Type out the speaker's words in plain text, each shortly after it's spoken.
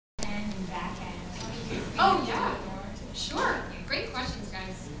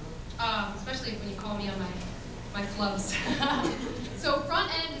my flubs. So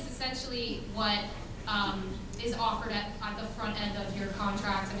front end is essentially what is offered at the front end of your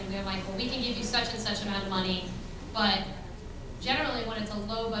contract. I mean, they're like, well, we can give you such and such amount of money, but generally when it's a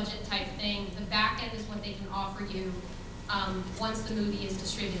low budget type thing, the back end is what they can offer you once the movie is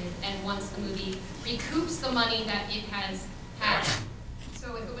distributed and once the movie recoups the money that it has had.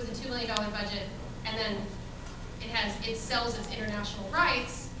 So if it was a $2 million budget and then it sells its international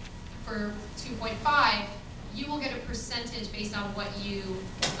rights for 2.5, you will get a percentage based on what you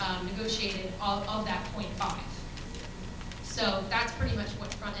negotiated of that 0.5. So that's pretty much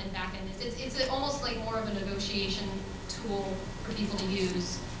what front end, back end is. It's almost like more of a negotiation tool for people to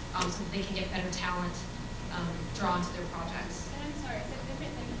use so that they can get better talent drawn to their projects. And I'm sorry, is it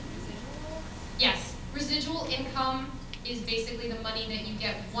different than residual? Yes, residual income is basically the money that you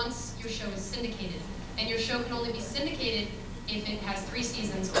get once your show is syndicated. And your show can only be syndicated if it has 3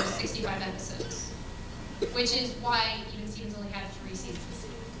 seasons or 65 episodes, which is why Even Stevens only had 3 seasons.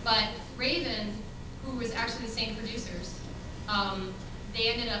 But Raven, who was actually the same producers, they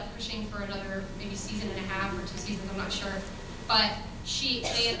ended up pushing for another maybe season and a half or 2 seasons, I'm not sure. But they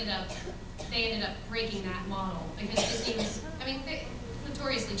ended up breaking that model because Disney was, I mean,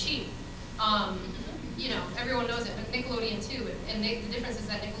 notoriously cheap. You know, everyone knows it, but Nickelodeon too. And the difference is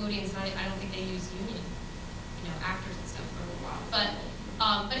that Nickelodeon's not, I don't think they use union, you know, actors and stuff for a little while.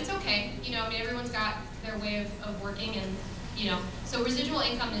 But it's okay. You know, I mean, everyone's got their way of working, and you know, so residual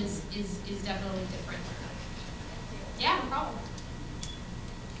income is definitely different. Yeah, no problem.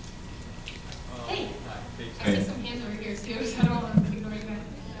 Hey, I see some hands over here too, so I don't want to ignore you guys.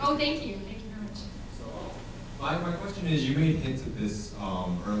 Oh, thank you very much. So, my question is, you made hints of this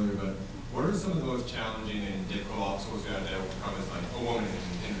earlier, but what are some of the most challenging and difficult obstacles you have to overcome as like a woman in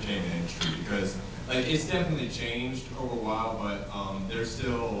the entertainment industry? Because like it's definitely changed over a while, but there's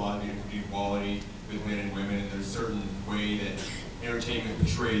still a lot of inequality with men and women, and there's a certain way that entertainment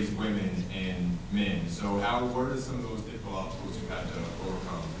portrays women and men. So what are some of those difficult obstacles you've had to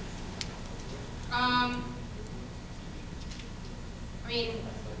overcome? I mean,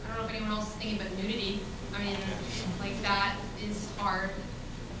 I don't know if anyone else is thinking about nudity. I mean, like that is hard.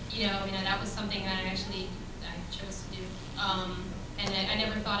 You know, I mean, that was something that I chose to do. And I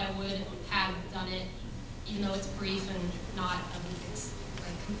never thought I would have done it, even though it's brief and not of its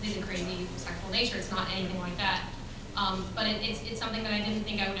like completely crazy sexual nature. It's not anything like that. But it's something that I didn't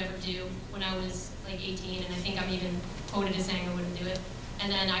think I would ever do when I was like 18, and I think I'm even quoted as saying I wouldn't do it.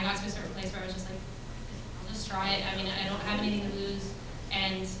 And then I got to a certain place where I was just like, I'll just try it. I mean, I don't have anything to lose,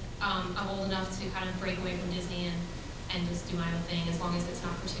 and I'm old enough to kind of break away from Disney and just do my own thing, as long as it's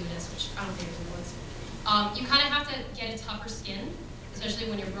not gratuitous, which I don't think it was. You kind of have to get a tougher skin, especially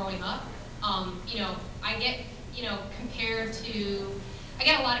when you're growing up. You know, I get, you know, compared to, I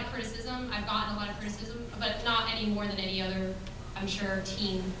get a lot of criticism. I've gotten a lot of criticism, but not any more than any other, I'm sure,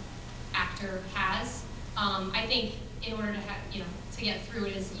 teen actor has. I think in order to to get through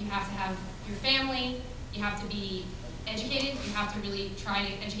it is you have to have your family, you have to be educated, you have to really try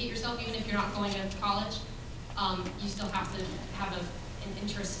to educate yourself, even if you're not going to college. You still have to have an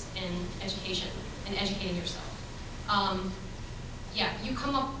interest in education and educating yourself. Yeah, you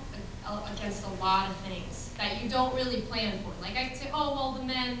come up against a lot of things that you don't really plan for. Like I could say, oh, well, the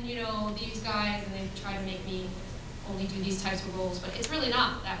men, you know, these guys, and they try to make me only do these types of roles, but it's really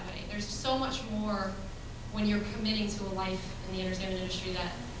not that way. There's so much more when you're committing to a life in the entertainment industry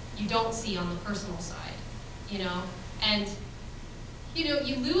that you don't see on the personal side, you know? And, you know,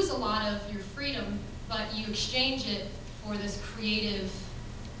 you lose a lot of your freedom, but you exchange it for this creative,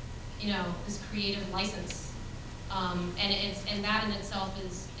 you know, this creative license. And that in itself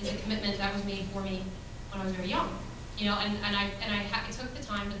is a commitment that was made for me when I was very young. You know, and I took the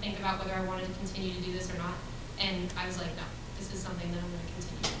time to think about whether I wanted to continue to do this or not. And I was like, no, this is something that I'm going to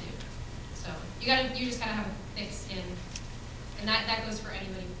continue to do. So you just gotta have a thick skin, and that goes for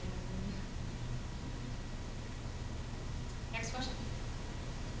anybody. Next question.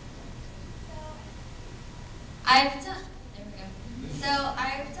 There we go. So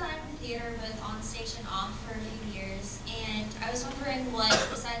I've done theater both on stage and off for a few years, and I was wondering what,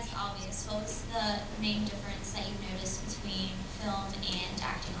 besides the obvious, what was the main difference that you've noticed between film and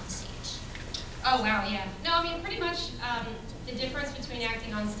acting on stage? Oh wow, yeah. No, I mean pretty much the difference between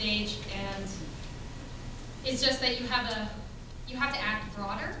acting on stage and it's just that you have to act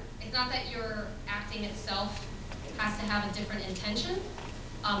broader. It's not that your acting itself has to have a different intention.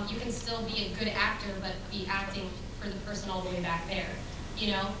 You can still be a good actor, but be acting for the person all the way back there, you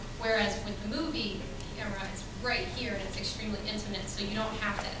know? Whereas with the movie, the camera is right here and it's extremely intimate, so you don't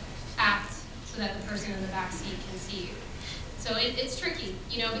have to act so that the person in the back seat can see you. So it's tricky,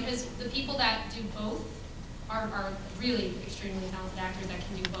 you know, because the people that do both are really extremely talented actors that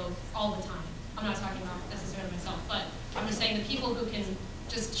can do both all the time. I'm not talking about necessarily myself, but I'm just saying the people who can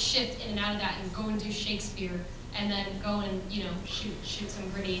just shift in and out of that and go and do Shakespeare and then go and shoot some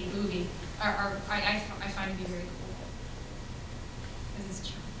gritty movie I find to be very cool. This is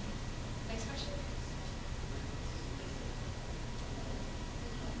true. Next question.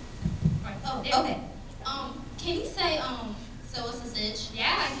 Oh, okay. Can you say so what's a sitch?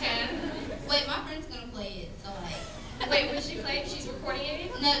 Yeah, I can. Wait, my friend's gonna play it, so like. Wait, would she play? She's recording it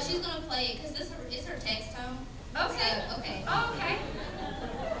even? No, she's gonna play it because it's her text tone. Okay. So okay. Oh, okay.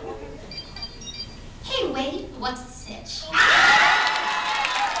 Hey Wade, what's a sitch?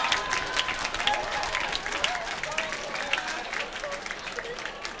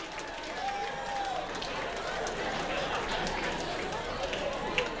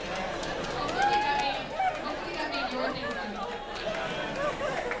 Hopefully that made your thing funny.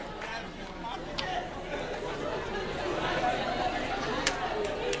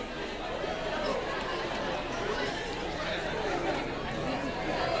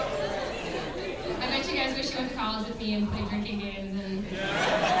 I bet you guys wish you went to college with me and played drinking games and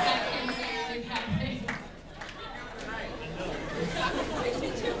had kids say really bad things.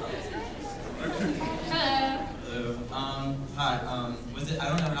 Hello. Hello. Hi. Was it? I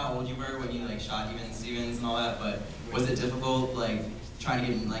don't know how old you were when you like shot even Stevens and all that, but was it difficult like trying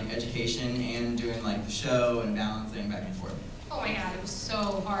to get like education and doing like the show and balancing back and forth? Oh my god, it was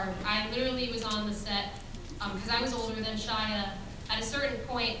so hard. I literally was on the set because I was older than Shia. At a certain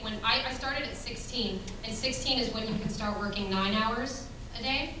point, when I started at 16, and 16 is when you can start working 9 hours a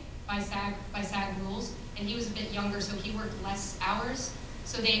day by SAG rules, and he was a bit younger, so he worked less hours.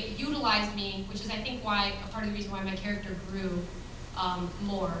 So they utilized me, which is I think why a part of the reason why my character grew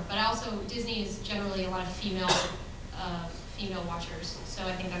more. But also Disney is generally a lot of female watchers, so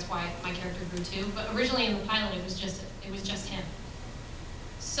I think that's why my character grew too. But originally in the pilot, it was just him.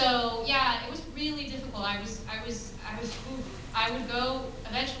 So yeah, it was really difficult. I would go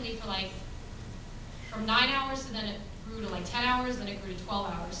eventually for like from 9 hours to then it grew to like 10 hours, then it grew to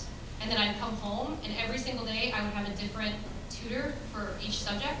 12 hours. And then I'd come home and every single day I would have a different tutor for each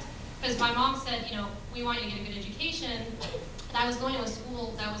subject. Because my mom said, we want you to get a good education. And I was going to a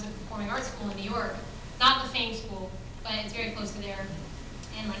school that was a performing arts school in New York. Not the famed school, but it's very close to there.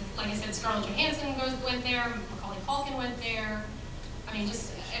 And like I said, Scarlett Johansson went there, Macaulay Culkin went there.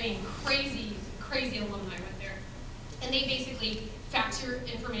 Crazy, crazy alumni went there. And they basically fax your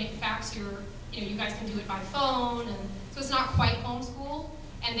information, you guys can do it by phone, and so it's not quite homeschool.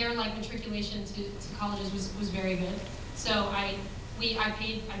 And their like matriculation to colleges was very good. So I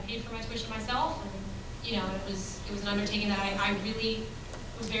paid for my tuition myself, and it was an undertaking that I really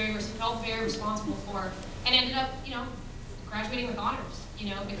felt very responsible for, and ended up graduating with honors,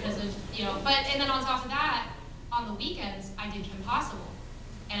 because of but and then on top of that, on the weekends I did Kim Possible.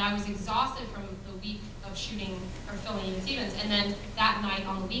 And I was exhausted from the week of shooting or filming Even Stevens. And then that night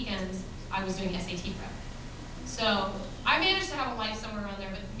on the weekends, I was doing SAT prep. So I managed to have a life somewhere around there,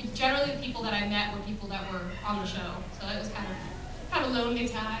 but generally the people that I met were people that were on the show. So that was kind of a lonely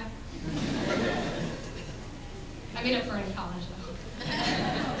time. I made up for it in college though.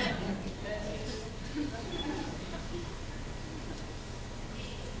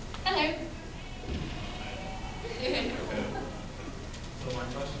 Hello. So my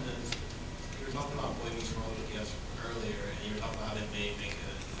question is, you were talking about Boy Meets World earlier, and you were talking about how they may make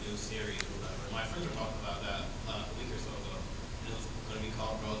a new series or whatever. My friends were talking about that a week or so ago, and it was going to be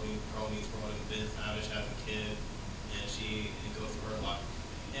called Girl Meets World, and Ben Savage has a kid, and it goes through her life.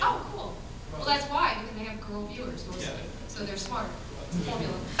 And Oh, cool. Well, that's why, because they have girl viewers mostly. Yeah. So they're smart.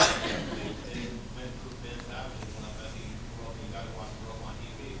 Formula. It went through Ben Savage and stuff as he grew up, and you got to watch him grow up on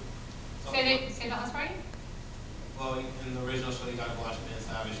TV. So Say the last part again? well, in the original show, you got to watch Ben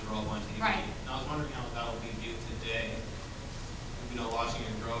Savage grow up on TV. Right. And I was wondering how that would be viewed today. Watching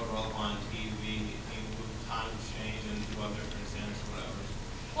your girl grow up on TV. I mean, would times change and people have different standards or whatever?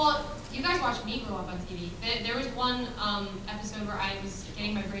 Well, you guys watched me grow up on TV. There was one episode where I was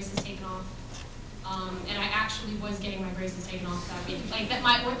getting my braces taken off. And I actually was getting my braces taken off that week. Like,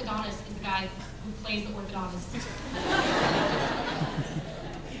 my orthodontist is the guy who plays the orthodontist.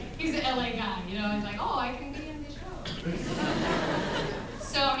 He's an LA guy, he's like, oh, I can be in the show.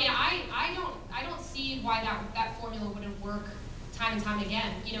 So, I don't see why that formula wouldn't work time and time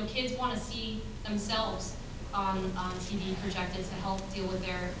again. Kids want to see themselves on TV projected to help deal with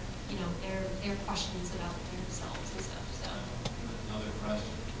their questions about themselves and stuff. So. Another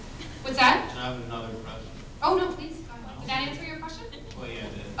question. What's that? And I have another question. Oh no, please. Go ahead. Did that answer your question? Well, yeah,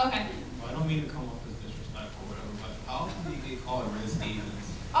 it did. Okay. Well, I don't mean to come off as disrespectful or whatever, but how often do you get called Red Stevens?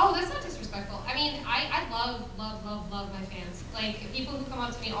 Oh, that's not disrespectful. mean, I love my fans. Like, people who come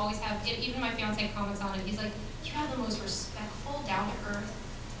up to me always have, even my fiance comments on it. He's like, you have the most respectful, down-to-earth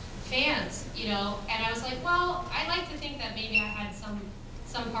fans, you know? And I was like, well, I like to think that maybe I had some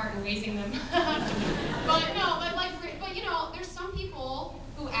part in raising them. But no, but you know, there's some people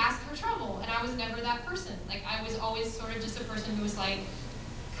who ask for trouble, and I was never that person. Like, I was always sort of just a person who was like,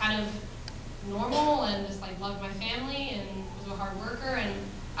 kind of normal and just like loved my family and was a hard worker, and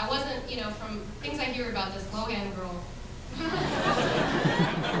I wasn't, you know, from things I hear about this Lohan girl. You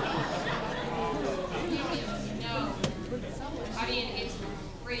don't even know. I mean, it's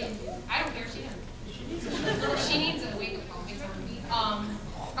crazy. I don't care. She needs a wake up call, big time.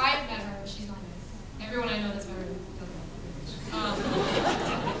 I've met her. She's not nice. Everyone I know that's met her I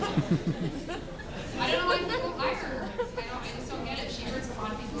don't know why people hire her. I just don't get it. She hurts a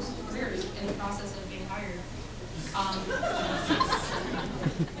lot of people's careers in the process of being hired. Um,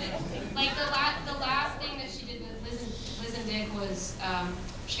 like the last thing that she did with Liz and Dick was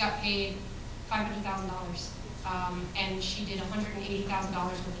she got paid $500,000, and she did $180,000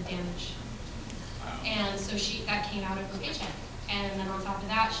 worth of damage. And so that came out of her paycheck. And then on top of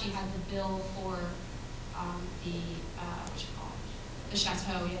that, she had the bill for the what you call it, the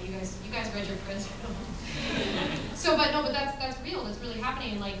chateau. Yeah, you guys read your press. So, but no, but that's real. That's really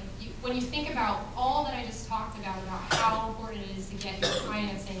happening. Like when you think about all that I just talked about how important it is to get your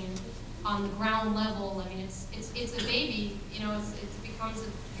financing on the ground level. I mean, it's a baby. You know, it becomes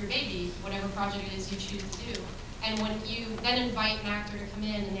your baby, whatever project it is you choose to do. And when you then invite an actor to come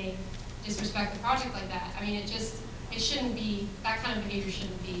in and they disrespect the project like that, I mean, it shouldn't be, that kind of behavior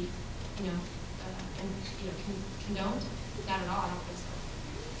shouldn't be, you know, condoned. Not at all.